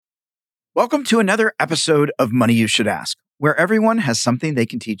Welcome to another episode of Money You Should Ask, where everyone has something they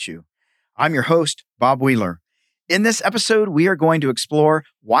can teach you. I'm your host, Bob Wheeler. In this episode, we are going to explore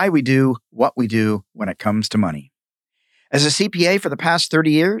why we do what we do when it comes to money. As a CPA for the past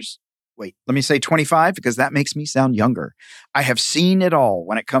 30 years, let me say 25 because that makes me sound younger. I have seen it all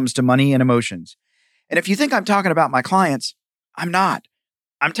when it comes to money and emotions. And if you think I'm talking about my clients, I'm not.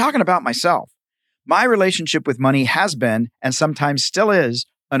 I'm talking about myself. My relationship with money has been, and sometimes still is,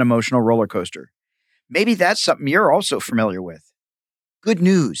 an emotional roller coaster. Maybe that's something you're also familiar with. Good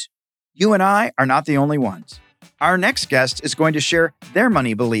news. You and I are not the only ones. Our next guest is going to share their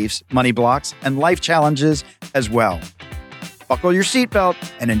money beliefs, money blocks, and life challenges as well. Buckle your seatbelt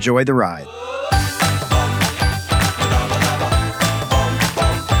and enjoy the ride.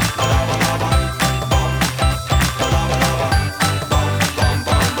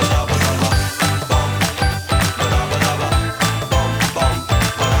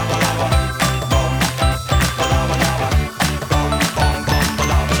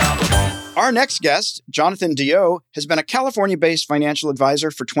 Our next guest, Jonathan DeYoe, has been a California-based financial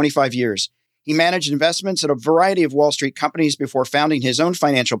advisor for 25 years. He managed investments at a variety of Wall Street companies before founding his own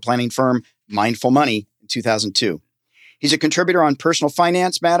financial planning firm, Mindful Money, in 2002. He's a contributor on personal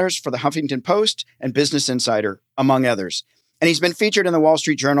finance matters for the Huffington Post and Business Insider, among others. And he's been featured in the Wall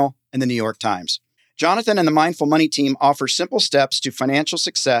Street Journal and the New York Times. Jonathan and the Mindful Money team offer simple steps to financial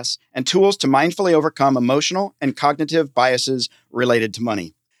success and tools to mindfully overcome emotional and cognitive biases related to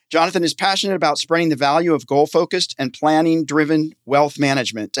money. Jonathan is passionate about spreading the value of goal-focused and planning-driven wealth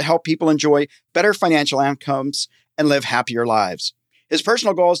management to help people enjoy better financial outcomes and live happier lives. His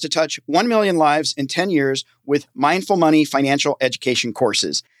personal goal is to touch 1 million lives in 10 years with Mindful Money financial education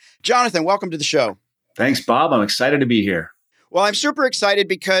courses. Jonathan, welcome to the show. Thanks, Bob. I'm excited to be here. Well, I'm super excited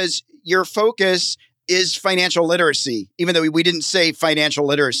because your focus is financial literacy. Even though we didn't say financial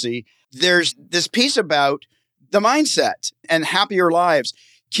literacy, there's this piece about the mindset and happier lives.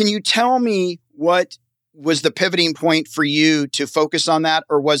 Can you tell me what was the pivoting point for you to focus on that,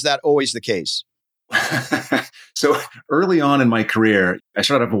 or was that always the case? So early on in my career, I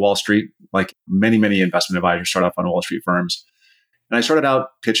started off at Wall Street, like many investment advisors start off on Wall Street firms. And I started out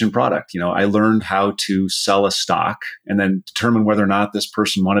pitching product. I learned how to sell a stock and then determine whether or not this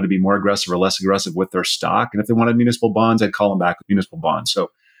person wanted to be more aggressive or less aggressive with their stock. And if they wanted municipal bonds, I'd call them back with municipal bonds.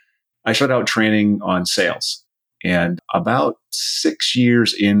 So I started out training on sales. And about 6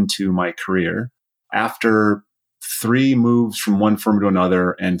 years into my career, after 3 moves from one firm to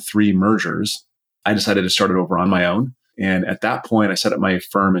another and 3 mergers, I decided to start it over on my own. And at that point, I set up my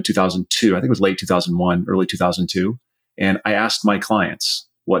firm in 2002. I think it was late 2001, early 2002. And I asked my clients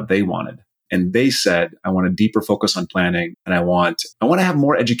what they wanted. And they said, I want a deeper focus on planning. And I want to have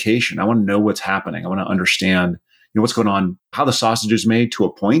more education. I want to know what's happening. I want to understand what's going on, how the sausage is made to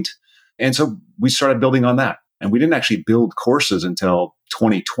a point. And so we started building on that. And we didn't actually build courses until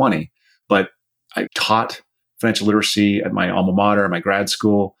 2020, but I taught financial literacy at my alma mater, my grad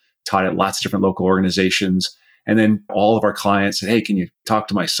school, taught at lots of different local organizations. And then all of our clients said, hey, can you talk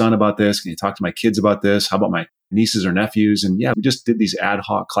to my son about this? Can you talk to my kids about this? How about my nieces or nephews? And yeah, we just did these ad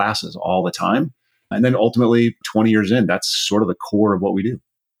hoc classes all the time. And then ultimately, 20 years in, that's sort of the core of what we do.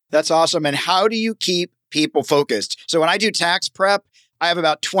 That's awesome. And how do you keep people focused? So when I do tax prep, I have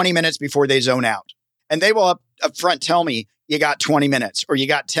about 20 minutes before they zone out. And they will up front tell me, you got 20 minutes or you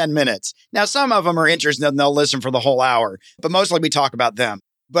got 10 minutes. Now, some of them are interested and they'll listen for the whole hour, but mostly we talk about them.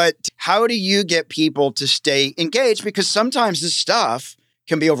 But how do you get people to stay engaged? Because sometimes this stuff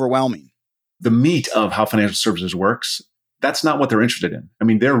can be overwhelming. The meat of how financial services works, that's not what they're interested in. I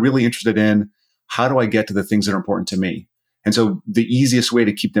mean, they're really interested in how do I get to the things that are important to me? And so the easiest way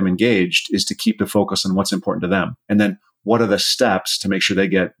to keep them engaged is to keep the focus on what's important to them. And then what are the steps to make sure they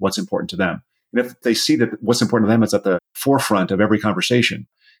get what's important to them? And if they see that what's important to them is at the forefront of every conversation,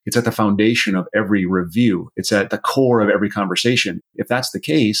 it's at the foundation of every review, it's at the core of every conversation. If that's the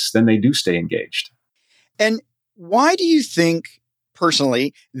case, then they do stay engaged. And why do you think,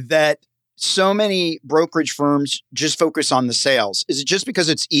 personally, that so many brokerage firms just focus on the sales? Is it just because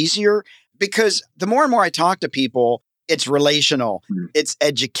it's easier? Because the more and more I talk to people, it's relational, it's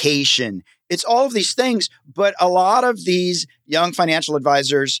education, it's all of these things. But a lot of these young financial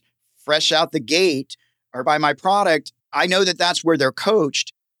advisors fresh out the gate or buy my product, I know that that's where they're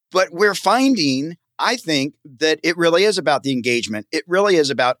coached. But we're finding, I think, that it really is about the engagement. It really is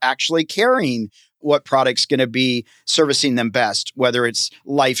about actually caring what product's going to be servicing them best, whether it's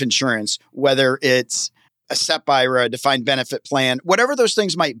life insurance, whether it's a SEP IRA, a defined benefit plan, whatever those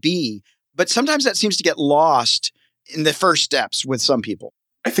things might be. But sometimes that seems to get lost in the first steps with some people.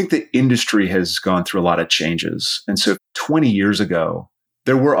 I think the industry has gone through a lot of changes. And so 20 years ago,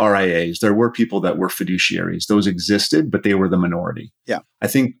 There were RIAs. There were people that were fiduciaries. Those existed, but they were the minority. Yeah. I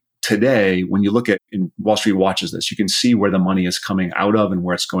think today, when you look at, and Wall Street watches this, you can see where the money is coming out of and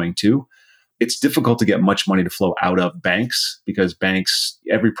where it's going to. It's difficult to get much money to flow out of banks because banks,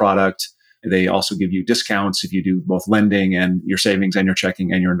 every product, they also give you discounts if you do both lending and your savings and your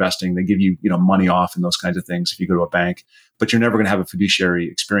checking and your investing. They give you, money off and those kinds of things if you go to a bank, but you're never going to have a fiduciary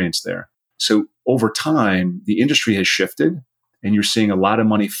experience there. So over time, the industry has shifted and you're seeing a lot of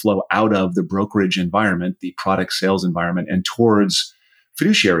money flow out of the brokerage environment, the product sales environment, and towards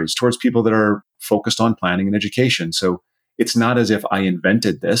fiduciaries, towards people that are focused on planning and education. So it's not as if I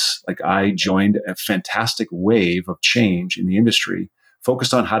invented this. Like I joined a fantastic wave of change in the industry,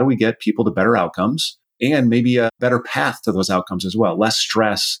 focused on how do we get people to better outcomes and maybe a better path to those outcomes as well. Less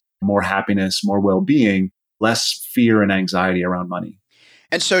stress, more happiness, more well-being, less fear and anxiety around money.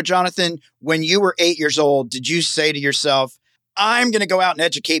 And so, Jonathan, when you were 8 years old, did you say to yourself, I'm going to go out and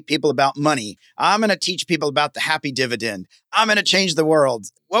educate people about money. I'm going to teach people about the happy dividend. I'm going to change the world.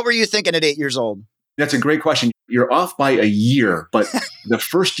 What were you thinking at 8 years old? That's a great question. You're off by a year, but the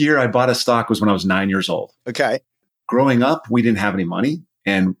first year I bought a stock was when I was 9 years old. Okay. Growing up, we didn't have any money.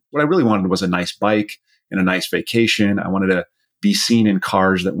 And what I really wanted was a nice bike and a nice vacation. I wanted to be seen in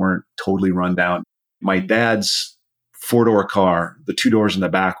cars that weren't totally run down. My dad's 4-door car, the 2 doors in the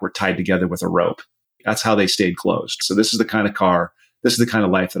back were tied together with a rope. That's how they stayed closed. So this is the kind of car, this is the kind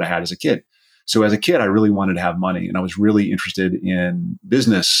of life that I had as a kid. So as a kid, I really wanted to have money and I was really interested in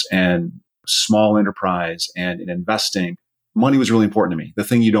business and small enterprise and in investing. Money was really important to me. The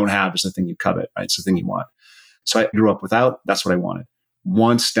thing you don't have is the thing you covet, right? It's the thing you want. So I grew up without, that's what I wanted.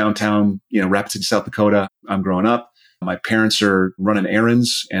 Once downtown, Rapid City, South Dakota, I'm growing up. My parents are running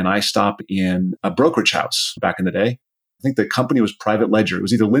errands and I stop in a brokerage house back in the day. I think the company was Private Ledger. It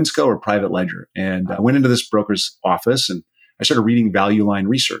was either Linsco or Private Ledger. And I went into this broker's office and I started reading value line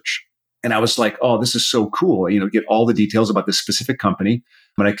research. And I was like, oh, this is so cool. Get all the details about this specific company.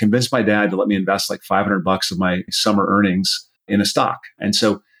 But I convinced my dad to let me invest like $500 of my summer earnings in a stock. And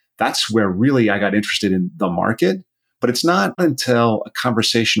so that's where really I got interested in the market. But it's not until a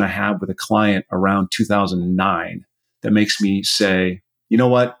conversation I have with a client around 2009 that makes me say, you know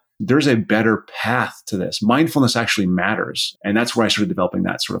what? There's a better path to this. Mindfulness actually matters. And that's where I started developing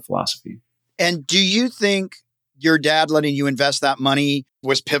that sort of philosophy. And do you think your dad letting you invest that money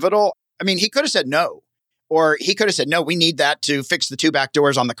was pivotal? I mean, he could have said no, or he could have said, no, we need that to fix the 2 back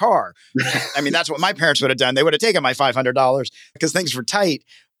doors on the car. I mean, that's what my parents would have done. They would have taken my $500 because things were tight.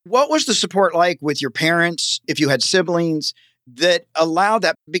 What was the support like with your parents, if you had siblings, that allowed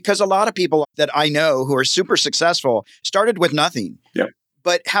that? Because a lot of people that I know who are super successful started with nothing. Yep.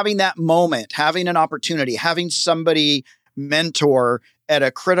 But having that moment, having an opportunity, having somebody mentor at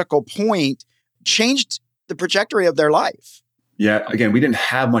a critical point changed the trajectory of their life. Yeah. Again, we didn't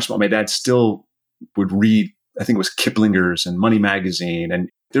have much. My dad still would read, I think it was Kiplinger's and Money Magazine. And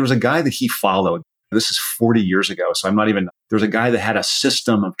there was a guy that he followed. This is 40 years ago. So there was a guy that had a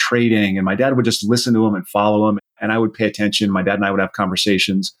system of trading and my dad would just listen to him and follow him. And I would pay attention. My dad and I would have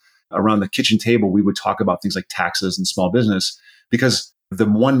conversations around the kitchen table. We would talk about things like taxes and small business because the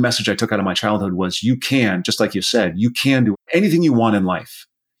one message I took out of my childhood was you can, just like you said, you can do anything you want in life.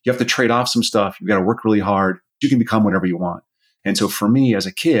 You have to trade off some stuff. You've got to work really hard. You can become whatever you want. And so for me as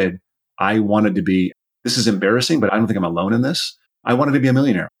a kid, I wanted to be, this is embarrassing, but I don't think I'm alone in this. I wanted to be a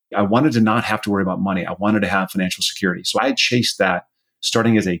millionaire. I wanted to not have to worry about money. I wanted to have financial security. So I had chased that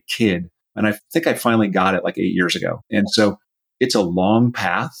starting as a kid. And I think I finally got it like 8 years ago. And so it's a long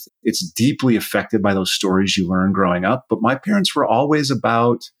path. It's deeply affected by those stories you learn growing up. But my parents were always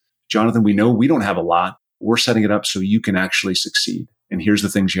about, Jonathan, we know we don't have a lot. We're setting it up so you can actually succeed. And here's the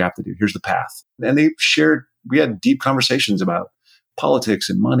things you have to do. Here's the path. And we had deep conversations about politics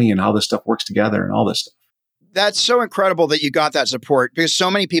and money and how this stuff works together and all this stuff. That's so incredible that you got that support because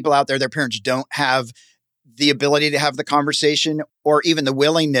so many people out there, their parents don't have the ability to have the conversation or even the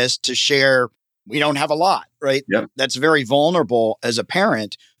willingness to share. We don't have a lot, right? Yep. That's very vulnerable as a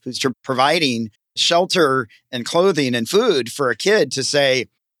parent who's providing shelter and clothing and food for a kid to say,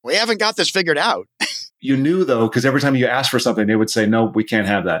 we haven't got this figured out. You knew though, because every time you asked for something, they would say, nope, we can't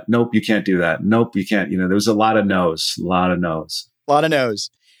have that. Nope, you can't do that. Nope, you can't. There was a lot of no's, a lot of no's. A lot of no's.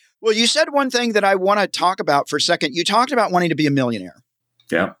 Well, you said one thing that I want to talk about for a second. You talked about wanting to be a millionaire.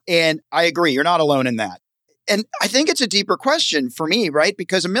 Yeah. And I agree. You're not alone in that. And I think it's a deeper question for me, right?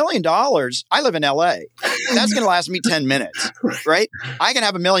 Because $1 million, I live in LA. That's going to last me 10 minutes, right? I can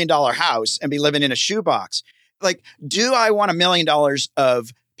have $1 million house and be living in a shoebox. Like, do I want $1 million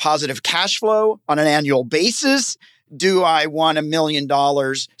of positive cash flow on an annual basis? Do I want $1 million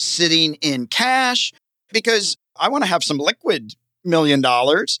sitting in cash? Because I want to have some liquid $1 million.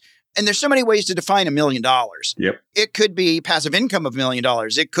 And there's so many ways to define $1 million. Yep. It could be passive income of $1 million.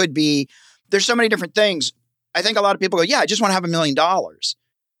 It could be, there's so many different things. I think a lot of people go, yeah, I just want to have $1 million.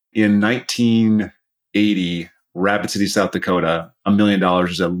 In 1980, Rapid City, South Dakota, $1 million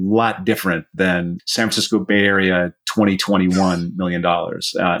is a lot different than San Francisco Bay Area 2021 $1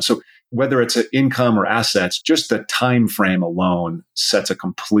 million. So whether it's an income or assets, just the time frame alone sets a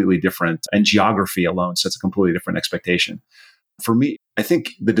completely different, and geography alone sets a completely different expectation. For me, I think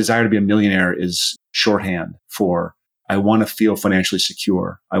the desire to be a millionaire is shorthand for I want to feel financially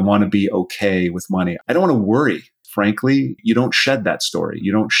secure. I want to be okay with money. I don't want to worry. Frankly, you don't shed that story.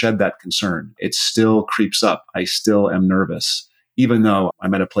 You don't shed that concern. It still creeps up. I still am nervous, even though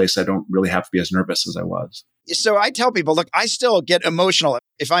I'm at a place I don't really have to be as nervous as I was. So I tell people, look, I still get emotional.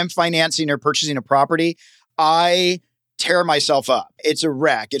 If I'm financing or purchasing a property, I tear myself up. It's a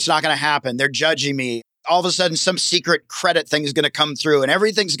wreck. It's not going to happen. They're judging me. All of a sudden, some secret credit thing is going to come through and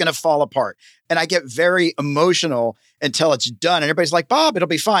everything's going to fall apart. And I get very emotional until it's done. And everybody's like, Bob, it'll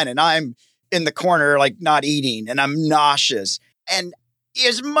be fine. And I'm in the corner, like not eating, and I'm nauseous. And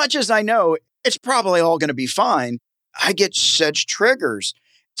as much as I know, it's probably all going to be fine, I get such triggers.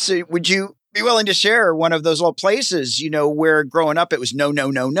 So would you be willing to share one of those little places, where growing up it was no, no,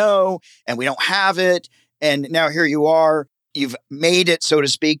 no, no, and we don't have it. And now here you are. You've made it, so to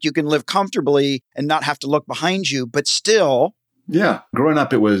speak. You can live comfortably and not have to look behind you, but still. Yeah. Growing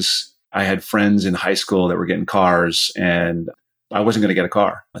up, I had friends in high school that were getting cars and I wasn't going to get a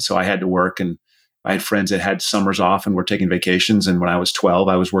car. So I had to work, and I had friends that had summers off and were taking vacations. And when I was 12,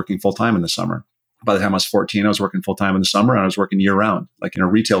 I was working full time in the summer. By the time I was 14, I was working full time in the summer, and I was working year round, like in a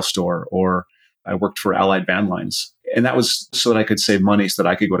retail store, or I worked for Allied Van Lines. And that was so that I could save money so that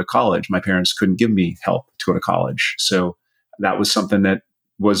I could go to college. My parents couldn't give me help to go to college. So that was something that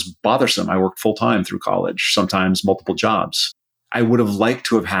was bothersome. I worked full time through college, sometimes multiple jobs. I would have liked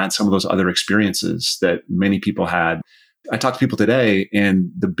to have had some of those other experiences that many people had. I talk to people today,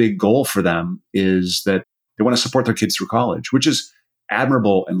 and the big goal for them is that they want to support their kids through college, which is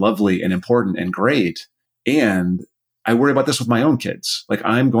admirable and lovely and important and great. And I worry about this with my own kids. Like,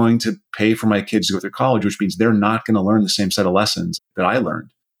 I'm going to pay for my kids to go through college, which means they're not going to learn the same set of lessons that I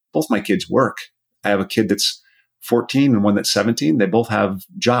learned. Both my kids work. I have a kid that's 14 and one that's 17. They both have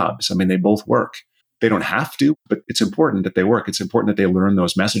jobs. I mean, they both work. They don't have to, but it's important that they work. It's important that they learn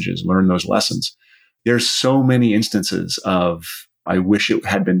those messages, learn those lessons. There's so many instances of, I wish it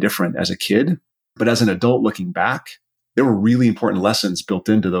had been different as a kid, but as an adult looking back, there were really important lessons built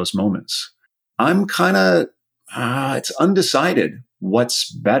into those moments. I'm kind of, it's undecided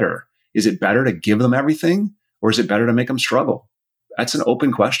what's better. Is it better to give them everything, or is it better to make them struggle? That's an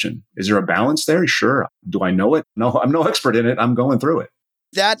open question. Is there a balance there? Sure. Do I know it? No, I'm no expert in it. I'm going through it.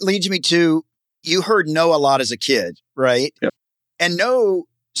 That leads me to, you heard no a lot as a kid, right? Yep. And no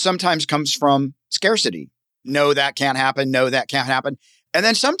sometimes comes from scarcity. No, that can't happen. No, that can't happen. And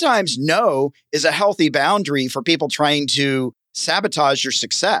then sometimes no is a healthy boundary for people trying to sabotage your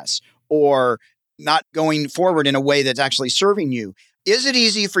success or not going forward in a way that's actually serving you. Is it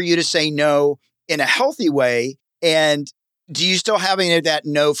easy for you to say no in a healthy way? And do you still have any of that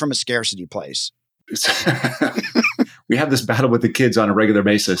no from a scarcity place? We have this battle with the kids on a regular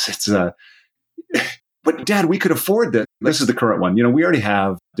basis. It's but Dad, we could afford this. This is the current one. We already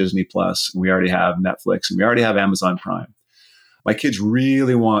have Disney Plus, and we already have Netflix, and we already have Amazon Prime. My kids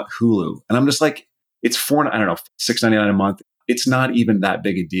really want Hulu. And I'm just like, it's $6.99 a month. It's not even that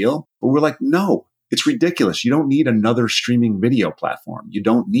big a deal. But we're like, no, it's ridiculous. You don't need another streaming video platform. You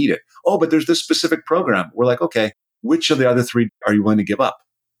don't need it. Oh, but there's this specific program. We're like, okay, which of the other three are you willing to give up?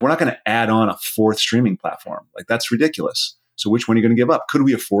 We're not going to add on a fourth streaming platform. Like, that's ridiculous. So which one are you going to give up? Could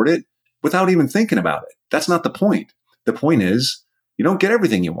we afford it? Without even thinking about it. That's not the point. The point is, you don't get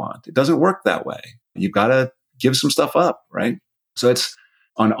everything you want. It doesn't work that way. You've got to give some stuff up, right? So it's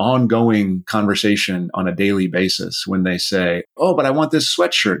an ongoing conversation on a daily basis when they say, oh, but I want this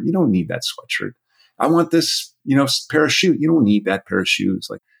sweatshirt. You don't need that sweatshirt. I want this, pair of shoes. You don't need that pair of shoes.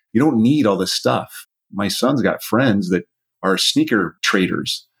 Like, you don't need all this stuff. My son's got friends that are sneaker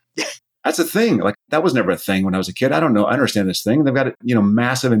traders. That's a thing. Like, that was never a thing when I was a kid. I don't know. I understand this thing. They've got,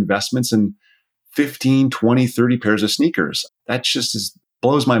 massive investments in 15, 20, 30 pairs of sneakers. That just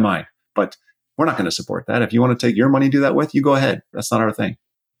blows my mind. But we're not going to support that. If you want to take your money and do that with, you go ahead. That's not our thing.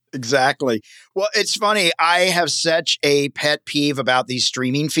 Exactly. Well, it's funny. I have such a pet peeve about these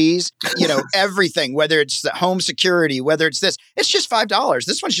streaming fees. Everything, whether it's the home security, whether it's this, it's just $5.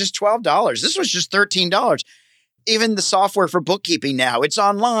 This one's just $12. This one's just $13. Even the software for bookkeeping now, it's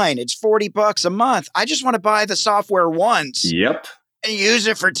online. It's $40 a month. I just want to buy the software once. Yep. And use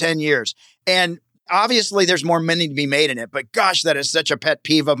it for 10 years. And obviously there's more money to be made in it, but gosh, that is such a pet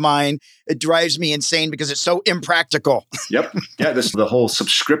peeve of mine. It drives me insane because it's so impractical. Yep. Yeah. The whole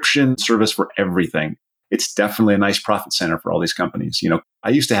subscription service for everything. It's definitely a nice profit center for all these companies. I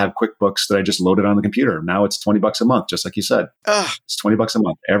used to have QuickBooks that I just loaded on the computer. Now it's $20 a month, just like you said. Ugh, It's $20 a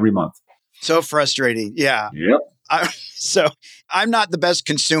month every month. so frustrating. Yeah. Yep. So I'm not the best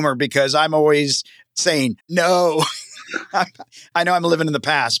consumer because I'm always saying no. I know I'm living in the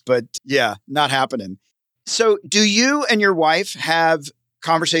past, but yeah, not happening. So do you and your wife have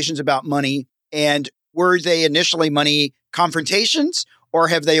conversations about money? And were they initially money confrontations or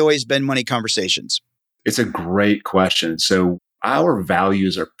have they always been money conversations? It's a great question. So our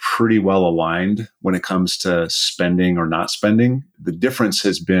values are pretty well aligned when it comes to spending or not spending. The difference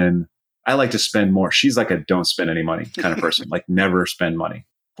has been, I like to spend more. She's like a don't spend any money kind of person, like never spend money,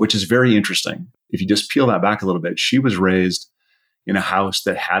 which is very interesting. If you just peel that back a little bit, she was raised in a house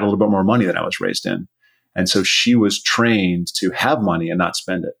that had a little bit more money than I was raised in. And so she was trained to have money and not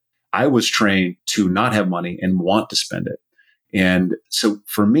spend it. I was trained to not have money and want to spend it. And so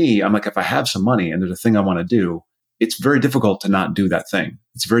for me, I'm like, if I have some money and there's a thing I want to do, it's very difficult to not do that thing.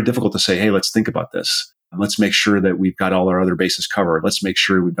 It's very difficult to say, hey, let's think about this. Let's make sure that we've got all our other bases covered. Let's make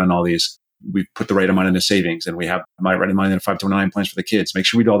sure we've done all these. We've put the right amount into savings and we have my right amount in 529 plans for the kids. Make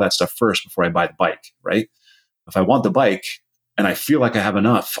sure we do all that stuff first before I buy the bike, right? If I want the bike and I feel like I have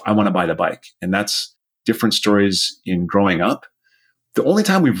enough, I want to buy the bike. And that's different stories in growing up. The only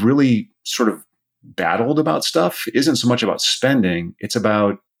time we've really sort of battled about stuff isn't so much about spending. It's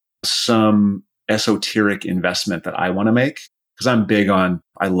about some esoteric investment that I want to make. Because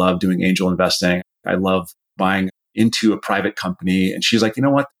I love doing angel investing. I love buying into a private company. And she's like, you know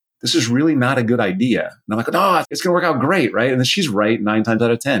what? This is really not a good idea. And I'm like, no, it's going to work out great, right? And then she's right 9 times out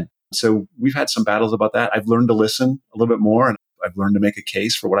of 10. So we've had some battles about that. I've learned to listen a little bit more and I've learned to make a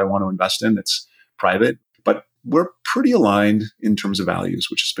case for what I want to invest in that's private. But we're pretty aligned in terms of values,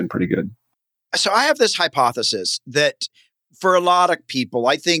 which has been pretty good. So I have this hypothesis that for a lot of people,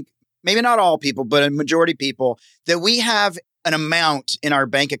 I think maybe not all people, but a majority of people, that we have an amount in our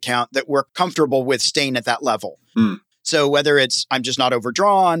bank account that we're comfortable with staying at that level. Mm. So whether it's I'm just not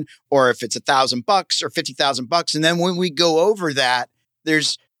overdrawn or if it's $1,000 or $50,000. And then when we go over that,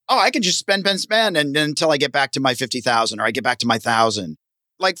 there's, I can just spend and until I get back to my 50,000 or I get back to my 1,000.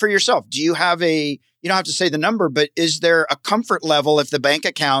 Like for yourself, do you have you don't have to say the number, but is there a comfort level if the bank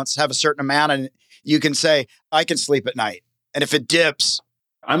accounts have a certain amount and you can say, I can sleep at night? And if it dips.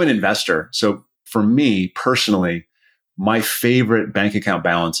 I'm an investor. So for me personally, my favorite bank account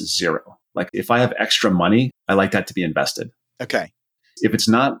balance is zero. Like if I have extra money, I like that to be invested. Okay. If it's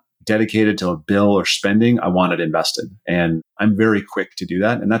not dedicated to a bill or spending, I want it invested. And I'm very quick to do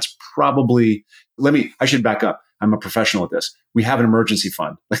that. And that's probably, I should back up. I'm a professional at this. We have an emergency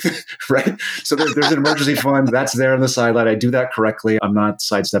fund, right? So there's an emergency fund that's there on the sideline. I do that correctly. I'm not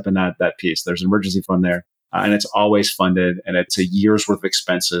sidestepping that piece. There's an emergency fund there. And it's always funded and it's a year's worth of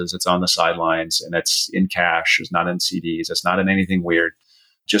expenses. It's on the sidelines and it's in cash. It's not in CDs. It's not in anything weird,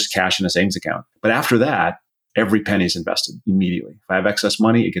 just cash in a savings account. But after that, every penny is invested immediately. If I have excess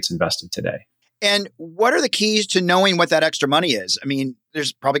money, it gets invested today. And what are the keys to knowing what that extra money is? I mean,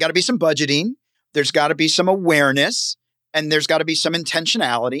 there's probably got to be some budgeting. There's got to be some awareness and there's got to be some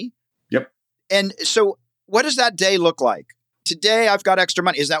intentionality. Yep. And so what does that day look like? Today, I've got extra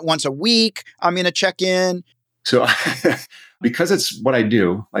money. Is that once a week? I'm going to check in. So because it's what I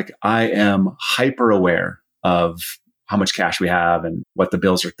do, like I am hyper aware of how much cash we have and what the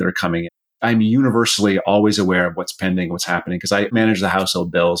bills that are coming in. I'm universally always aware of what's pending, what's happening, because I manage the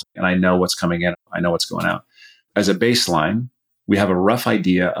household bills and I know what's coming in. I know what's going out. As a baseline, we have a rough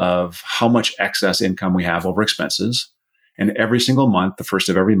idea of how much excess income we have over expenses. And every single month, the first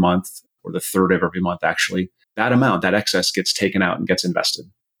of every month, or the third of every month, actually, that amount, that excess gets taken out and gets invested.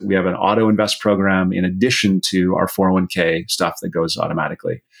 We have an auto invest program in addition to our 401k stuff that goes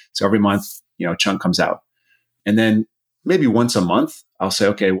automatically. So every month, a chunk comes out. And then maybe once a month, I'll say,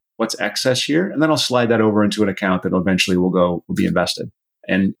 okay, what's excess here? And then I'll slide that over into an account that eventually will be invested.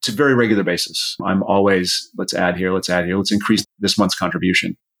 And it's a very regular basis. I'm always, let's add here, let's increase this month's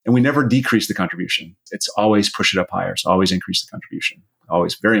contribution. And we never decrease the contribution. It's always push it up higher. So always increase the contribution.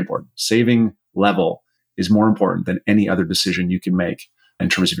 Always very important. Saving level is more important than any other decision you can make in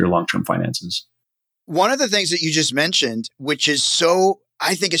terms of your long-term finances. One of the things that you just mentioned, which is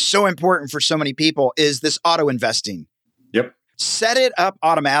I think is so important for so many people, is this auto investing. Yep. Set it up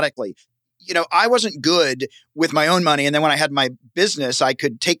automatically. I wasn't good with my own money. And then when I had my business, I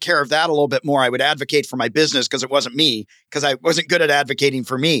could take care of that a little bit more. I would advocate for my business because it wasn't me, because I wasn't good at advocating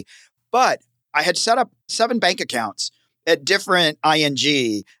for me. But I had set up 7 bank accounts at different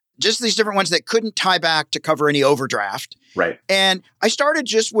ING, just these different ones that couldn't tie back to cover any overdraft. Right. And I started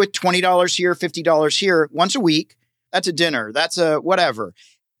just with $20 here, $50 here once a week. That's a dinner. That's a whatever.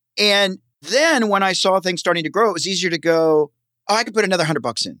 And then when I saw things starting to grow, it was easier to go, oh, I could put another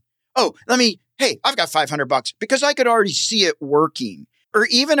 $100 in. Oh, hey, I've got $500 because I could already see it working. Or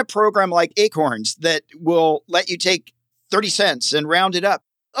even a program like Acorns that will let you take 30 cents and round it up.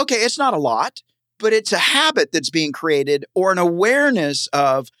 Okay, it's not a lot, but it's a habit that's being created or an awareness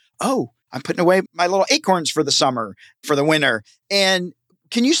of, oh, I'm putting away my little acorns for the summer, for the winter. And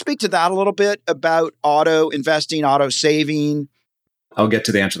can you speak to that a little bit about auto investing, auto saving? I'll get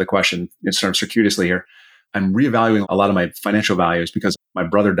to the answer to the question. It's sort of circuitously here. I'm reevaluating a lot of my financial values because my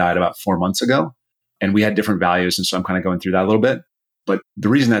brother died about 4 months ago and we had different values. And so I'm kind of going through that a little bit. But the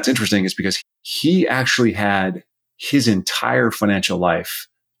reason that's interesting is because he actually had his entire financial life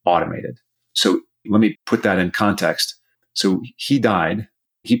automated. So let me put that in context. So he died.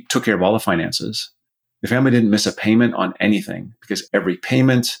 He took care of all the finances. The family didn't miss a payment on anything because every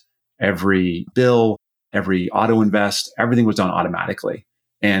payment, every bill, every auto invest, everything was done automatically.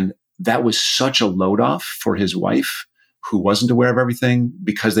 And that was such a load off for his wife who wasn't aware of everything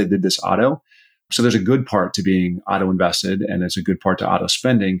because they did this auto. So there's a good part to being auto invested and there's a good part to auto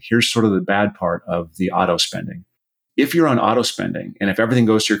spending. Here's sort of the bad part of the auto spending. If you're on auto spending and if everything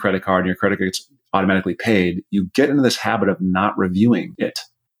goes to your credit card and your credit gets automatically paid, you get into this habit of not reviewing it.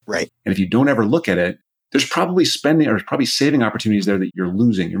 Right. And if you don't ever look at it, there's probably spending or probably saving opportunities there that you're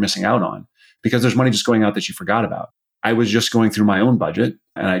losing, you're missing out on because there's money just going out that you forgot about. I was just going through my own budget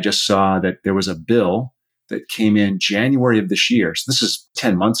and I just saw that there was a bill that came in January of this year. So this is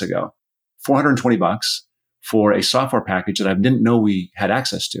 10 months ago, $420 for a software package that I didn't know we had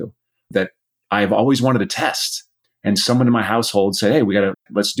access to that I've always wanted to test. And someone in my household said, hey,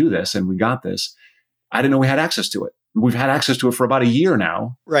 let's do this. And we got this. I didn't know we had access to it. We've had access to it for about a year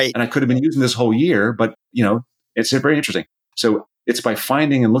now. Right. And I could have been using this whole year, but it's very interesting. So it's by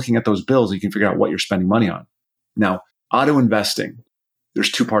finding and looking at those bills that you can figure out what you're spending money on. Now, auto investing,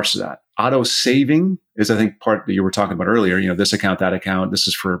 there's two parts to that. Auto saving is, I think, part that you were talking about earlier. This account, that account, this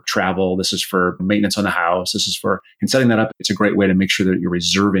is for travel, this is for maintenance on the house, this is for, and setting that up, it's a great way to make sure that you're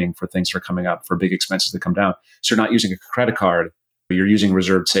reserving for things that are coming up, for big expenses that come down. So you're not using a credit card, but you're using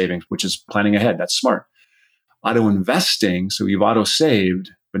reserved savings, which is planning ahead. That's smart. Auto investing, so you've auto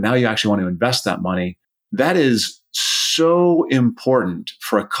saved, but now you actually want to invest that money. That is so important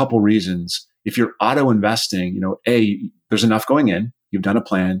for a couple reasons. If you're auto investing, there's enough going in. You've done a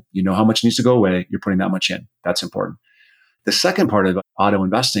plan. You know how much needs to go away. You're putting that much in. That's important. The second part of auto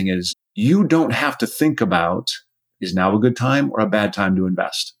investing is you don't have to think about, is now a good time or a bad time to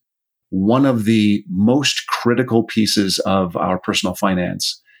invest? One of the most critical pieces of our personal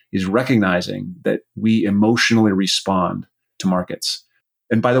finance is recognizing that we emotionally respond to markets.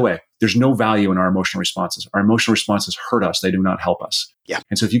 And by the way, there's no value in our emotional responses. Our emotional responses hurt us. They do not help us. Yeah.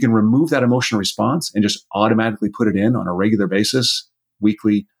 And so if you can remove that emotional response and just automatically put it in on a regular basis,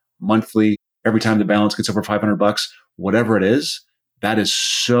 weekly, monthly, every time the balance gets over $500, whatever it is, that is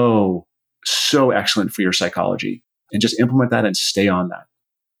so excellent for your psychology. And just implement that and stay on that.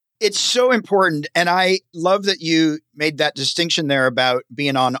 It's so important. And I love that you made that distinction there about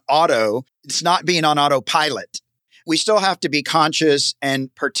being on auto. It's not being on autopilot. We still have to be conscious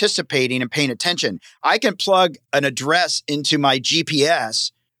and participating and paying attention. I can plug an address into my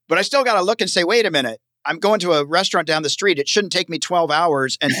GPS, but I still got to look and say, wait a minute, I'm going to a restaurant down the street. It shouldn't take me 12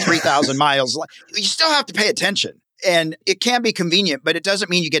 hours and 3,000 miles. You still have to pay attention. And it can be convenient, but it doesn't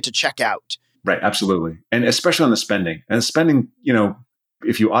mean you get to check out. Right. Absolutely. And especially on the spending. And the spending,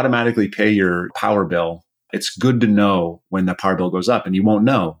 if you automatically pay your power bill, it's good to know when the power bill goes up and you won't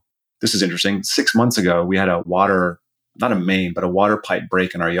know. This is interesting. 6 months ago, we had a water pipe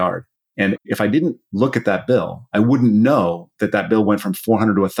break in our yard. And if I didn't look at that bill, I wouldn't know that bill went from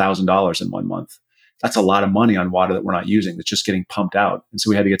 $400 to $1,000 in 1 month. That's a lot of money on water that we're not using that's just getting pumped out. And so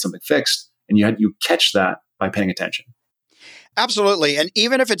we had to get something fixed. And you catch that by paying attention. Absolutely. And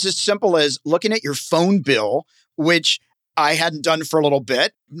even if it's as simple as looking at your phone bill, which I hadn't done for a little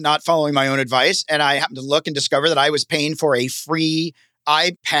bit, not following my own advice. And I happened to look and discover that I was paying for a free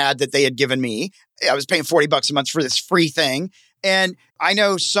iPad that they had given me. I was paying $40 a month for this free thing. And I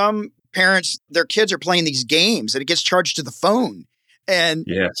know some parents, their kids are playing these games and it gets charged to the phone. And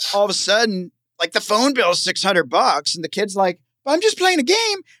yes, all of a sudden, like the phone bill is $600 and the kid's like, well, I'm just playing a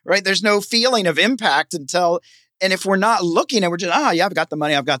game, right? There's no feeling of impact and if we're not looking and we're just, I've got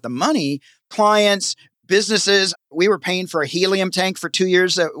the money. Clients, businesses, we were paying for a helium tank for 2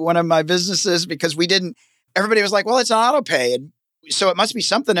 years at one of my businesses because everybody was like, well, it's an auto pay. And so it must be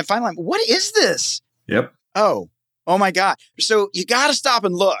something. And finally, what is this? Yep. Oh, Oh my God. So you got to stop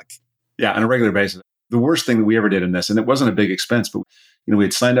and look. Yeah, on a regular basis. The worst thing that we ever did in this, and it wasn't a big expense, but we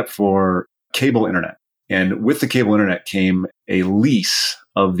had signed up for cable internet. And with the cable internet came a lease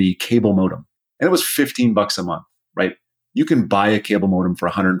of the cable modem. And it was $15 a month, right? You can buy a cable modem for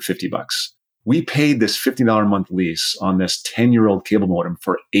 $150. We paid this $50 a month lease on this 10-year-old cable modem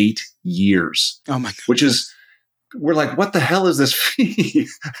for 8 years. Oh my God. Which is, we're like, what the hell is this fee?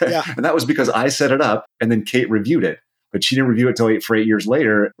 Yeah. And that was because I set it up and then Kate reviewed it. But she didn't review it till 8 years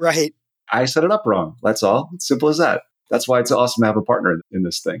later. Right. I set it up wrong. That's all. It's simple as that. That's why it's awesome to have a partner in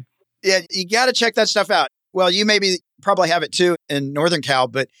this thing. Yeah, you got to check that stuff out. Well, you probably have it too in Northern Cal,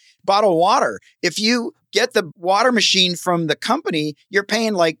 but bottled water. If you get the water machine from the company, you're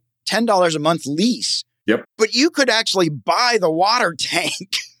paying like $10 a month lease. Yep. But you could actually buy the water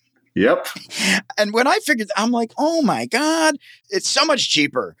tank. Yep. And when I figured, I'm like, oh my God, it's so much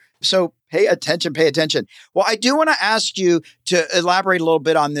cheaper. So pay attention. Well, I do want to ask you to elaborate a little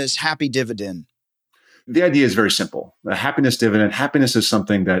bit on this happy dividend. The idea is very simple. The happiness dividend, happiness is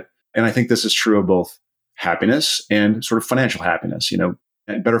something that, and I think this is true of both happiness and sort of financial happiness,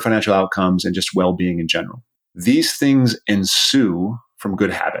 and better financial outcomes and just well-being in general. These things ensue from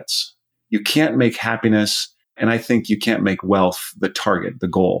good habits. You can't make happiness, and I think you can't make wealth the target, the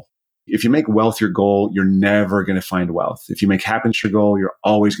goal. If you make wealth your goal, you're never going to find wealth. If you make happiness your goal, you're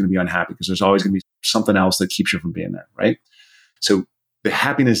always going to be unhappy because there's always going to be something else that keeps you from being there, right? So the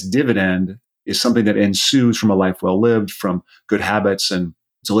happiness dividend is something that ensues from a life well lived, from good habits. And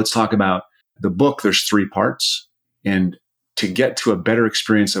so let's talk about the book. There's 3 parts. And to get to a better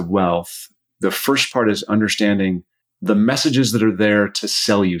experience of wealth, the first part is understanding the messages that are there to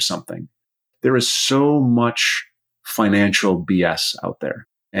sell you something. There is so much financial BS out there.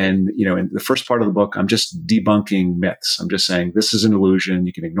 And, in the first part of the book, I'm just debunking myths. I'm just saying, this is an illusion.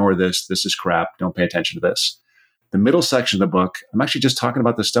 You can ignore this. This is crap. Don't pay attention to this. The middle section of the book, I'm actually just talking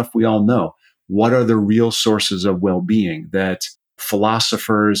about the stuff we all know. What are the real sources of well-being that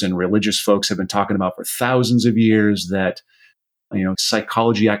philosophers and religious folks have been talking about for thousands of years, that,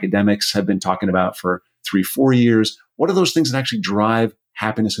 psychology academics have been talking about for 3-4 years? What are those things that actually drive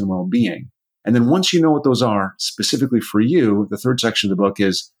happiness and well-being? And then once you know what those are, specifically for you, the third section of the book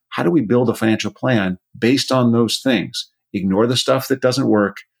is, how do we build a financial plan based on those things? Ignore the stuff that doesn't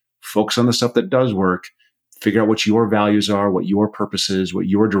work, focus on the stuff that does work, figure out what your values are, what your purpose is, what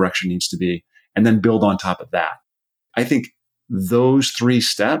your direction needs to be, and then build on top of that. I think those 3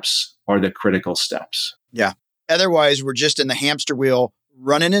 steps are the critical steps. Yeah. Otherwise, we're just in the hamster wheel,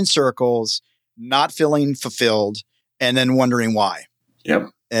 running in circles, not feeling fulfilled, and then wondering why. Yep.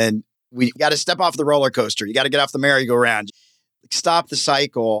 And we got to step off the roller coaster. You got to get off the merry-go-round, stop the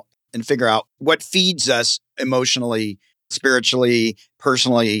cycle and figure out what feeds us emotionally, spiritually,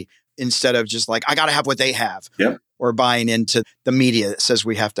 personally, instead of just like, I got to have what they have. Yep. Or buying into the media that says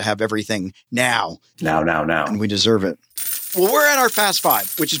we have to have everything now. Now. And we deserve it. Well, we're at our Fast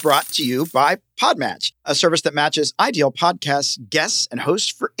 5, which is brought to you by Podmatch, a service that matches ideal podcast guests and hosts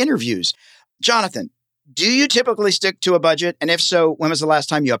for interviews. Jonathan, do you typically stick to a budget? And if so, when was the last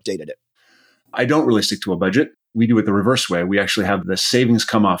time you updated it? I don't really stick to a budget. We do it the reverse way. We actually have the savings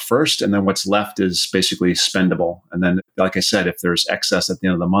come off first, and then what's left is basically spendable. And then, like I said, if there's excess at the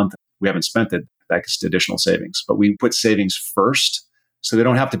end of the month, we haven't spent it, that's additional savings. But we put savings first so they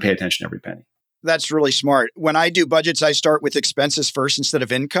don't have to pay attention to every penny. That's really smart. When I do budgets, I start with expenses first instead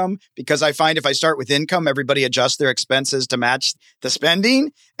of income, because I find if I start with income, everybody adjusts their expenses to match the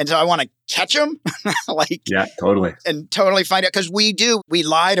spending. And so I want to catch them. Yeah, totally. And totally find out, because we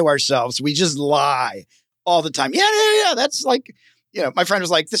lie to ourselves. We just lie all the time. Yeah. That's like, my friend was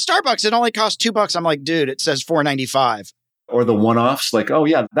like, the Starbucks, it only costs $2. I'm like, dude, it says $4.95. Or the one-offs, like, oh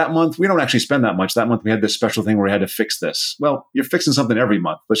yeah, that month, we don't actually spend that much. That month we had this special thing where we had to fix this. Well, you're fixing something every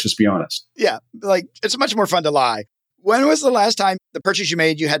month. Let's just be honest. Yeah. Like, it's much more fun to lie. When was the last time the purchase you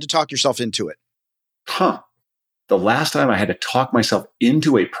made, you had to talk yourself into it? The last time I had to talk myself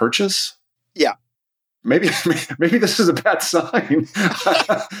into a purchase? Yeah. Maybe this is a bad sign.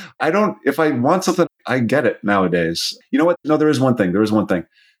 If I want something, I get it nowadays. You know what? No, there is one thing.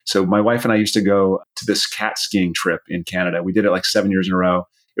 So my wife and I used to go to this cat skiing trip in Canada. We did it like 7 years in a row.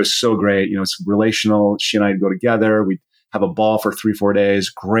 It was so great. It's relational. She and I would go together. We'd have a ball for 3-4 days.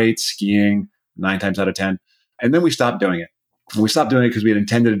 Great skiing, 9 times out of 10. And then we stopped doing it. And we stopped doing it because we had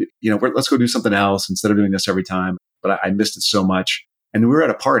intended, let's go do something else instead of doing this every time. But I missed it so much. And we were at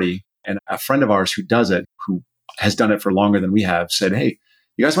a party, and a friend of ours who does it, who has done it for longer than we have, said, hey,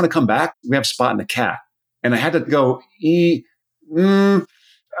 you guys want to come back? We have a spot in the cat. And I had to go,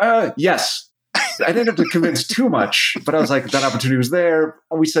 yes. I didn't have to convince too much, but I was like, that opportunity was there.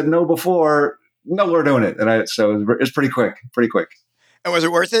 We said no before. no, we're doing it. So it's pretty quick. And was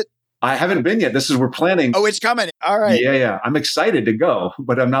it worth it? I haven't been yet. We're planning. Oh, it's coming. All right. Yeah. I'm excited to go,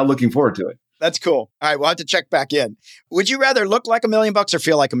 but I'm not looking forward to it. That's cool. All right. We'll have to check back in. Would you rather look like $1 million or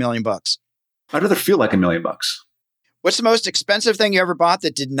feel like $1 million? I'd rather feel like $1 million. What's the most expensive thing you ever bought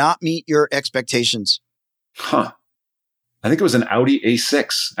that did not meet your expectations? I think it was an Audi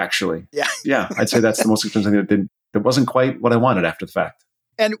A6, actually. Yeah. Yeah. I'd say that's the most expensive thing that wasn't quite what I wanted after the fact.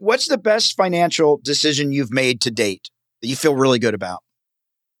 And what's the best financial decision you've made to date that you feel really good about?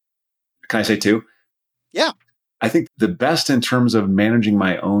 Can I say two? Yeah. I think the best in terms of managing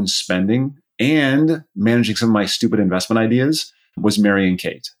my own spending and managing some of my stupid investment ideas was marrying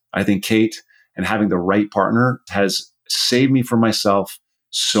Kate. I think Kate and having the right partner has saved me from myself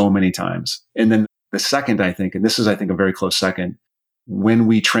so many times. And then the second, I think, and this is, I think, a very close second, when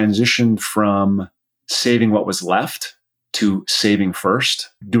we transitioned from saving what was left to saving first,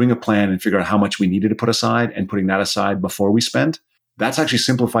 doing a plan and figure out how much we needed to put aside and putting that aside before we spent, that's actually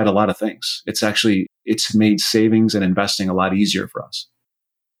simplified a lot of things. It's made savings and investing a lot easier for us.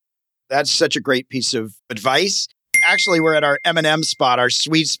 That's such a great piece of advice. Actually, we're at our M&M spot, our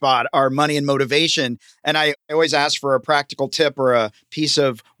sweet spot, our money and motivation. And I always ask for a practical tip or a piece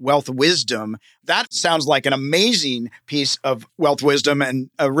of wealth wisdom. That sounds like an amazing piece of wealth wisdom and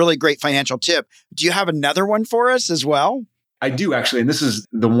a really great financial tip. Do you have another one for us as well? I do, actually. And this is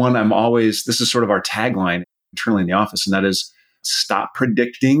the one this is sort of our tagline internally in the office. And that is, stop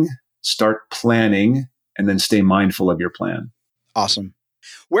predicting, start planning, and then stay mindful of your plan. Awesome.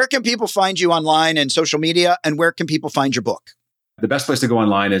 Where can people find you online and social media? And where can people find your book? The best place to go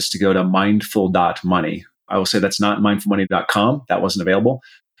online is to go to mindful.money. I will say that's not mindfulmoney.com. That wasn't available.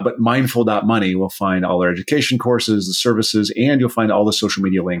 But mindful.money will find all our education courses, the services, and you'll find all the social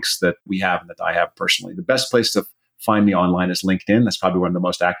media links that we have and that I have personally. The best place to find me online is LinkedIn. That's probably one of the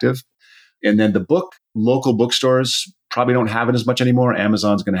most active. And then the book, local bookstores probably don't have it as much anymore.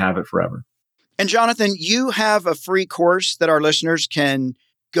 Amazon's going to have it forever. And Jonathan, you have a free course that our listeners can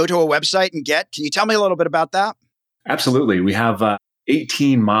go to a website and get. Can you tell me a little bit about that? Absolutely. We have an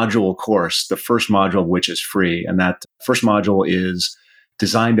 18-module course, the first module of which is free. And that first module is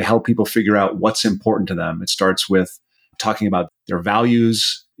designed to help people figure out what's important to them. It starts with talking about their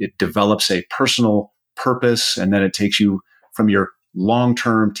values. It develops a personal purpose, and then it takes you from your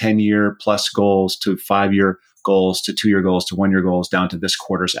long-term 10-year plus goals to 5-year goals to 2-year goals to 1-year goals down to this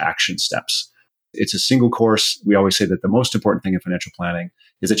quarter's action steps. It's a single course. We always say that the most important thing in financial planning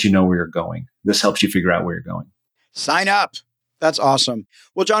is that you know where you're going. This helps you figure out where you're going. Sign up. That's awesome.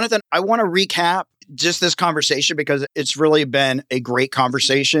 Well, Jonathan, I want to recap just this conversation because it's really been a great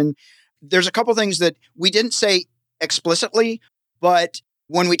conversation. There's a couple things that we didn't say explicitly, but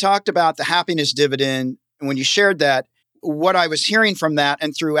when we talked about the happiness dividend, and when you shared that, what I was hearing from that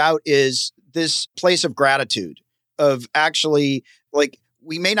and throughout is this place of gratitude of actually, like,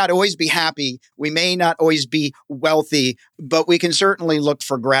 we may not always be happy. We may not always be wealthy, but we can certainly look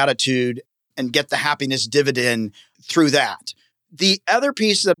for gratitude and get the happiness dividend through that. The other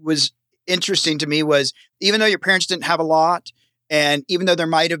piece that was interesting to me was, even though your parents didn't have a lot, and even though there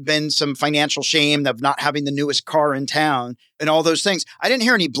might have been some financial shame of not having the newest car in town and all those things, I didn't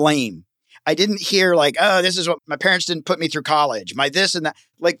hear any blame. I didn't hear like, oh, this is what my parents didn't put me through college, my this and that.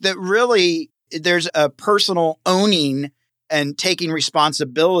 Like, that really, there's a personal owning and taking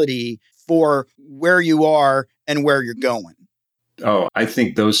responsibility for where you are and where you're going. Oh, I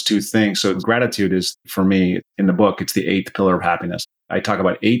think those two things. So gratitude is, for me, in the book, it's the 8th pillar of happiness. I talk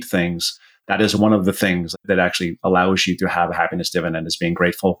about 8 things. That is one of the things that actually allows you to have a happiness dividend, is being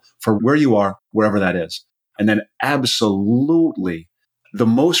grateful for where you are, wherever that is. And then absolutely, the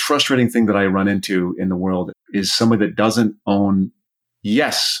most frustrating thing that I run into in the world is somebody that doesn't own,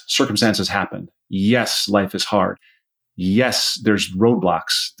 yes, circumstances happen. Yes, life is hard. Yes, there's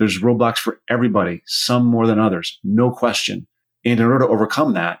roadblocks. There's roadblocks for everybody, some more than others, no question. And in order to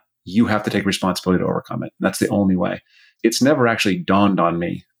overcome that, you have to take responsibility to overcome it. That's the only way. It's never actually dawned on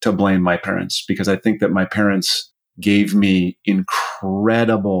me to blame my parents, because I think that my parents gave me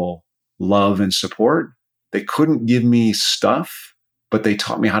incredible love and support. They couldn't give me stuff, but they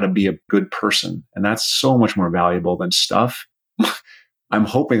taught me how to be a good person. And that's so much more valuable than stuff. I'm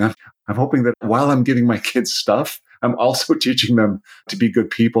hoping that while I'm giving my kids stuff, I'm also teaching them to be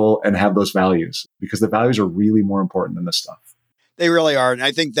good people and have those values, because the values are really more important than the stuff. They really are. And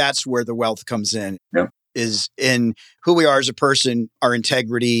I think that's where the wealth comes in, Yep. is in who we are as a person, our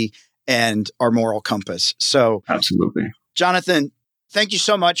integrity, and our moral compass. So Absolutely. Jonathan, thank you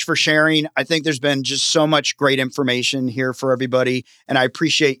so much for sharing. I think there's been just so much great information here for everybody. And I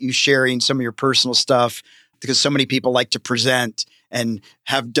appreciate you sharing some of your personal stuff, because so many people like to present and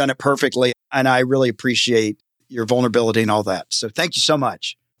have done it perfectly. And I really appreciate your vulnerability and all that. So thank you so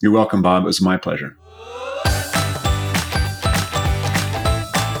much. You're welcome, Bob. It was my pleasure.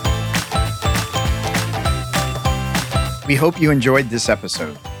 We hope you enjoyed this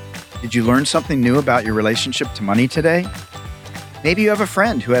episode. Did you learn something new about your relationship to money today? Maybe you have a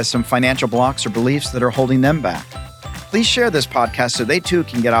friend who has some financial blocks or beliefs that are holding them back. Please share this podcast so they too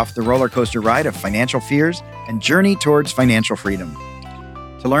can get off the roller coaster ride of financial fears and journey towards financial freedom.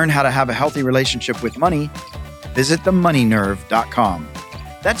 To learn how to have a healthy relationship with money, visit themoneynerve.com.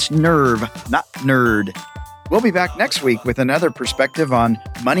 That's nerve, not nerd. We'll be back next week with another perspective on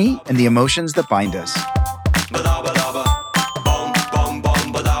money and the emotions that bind us.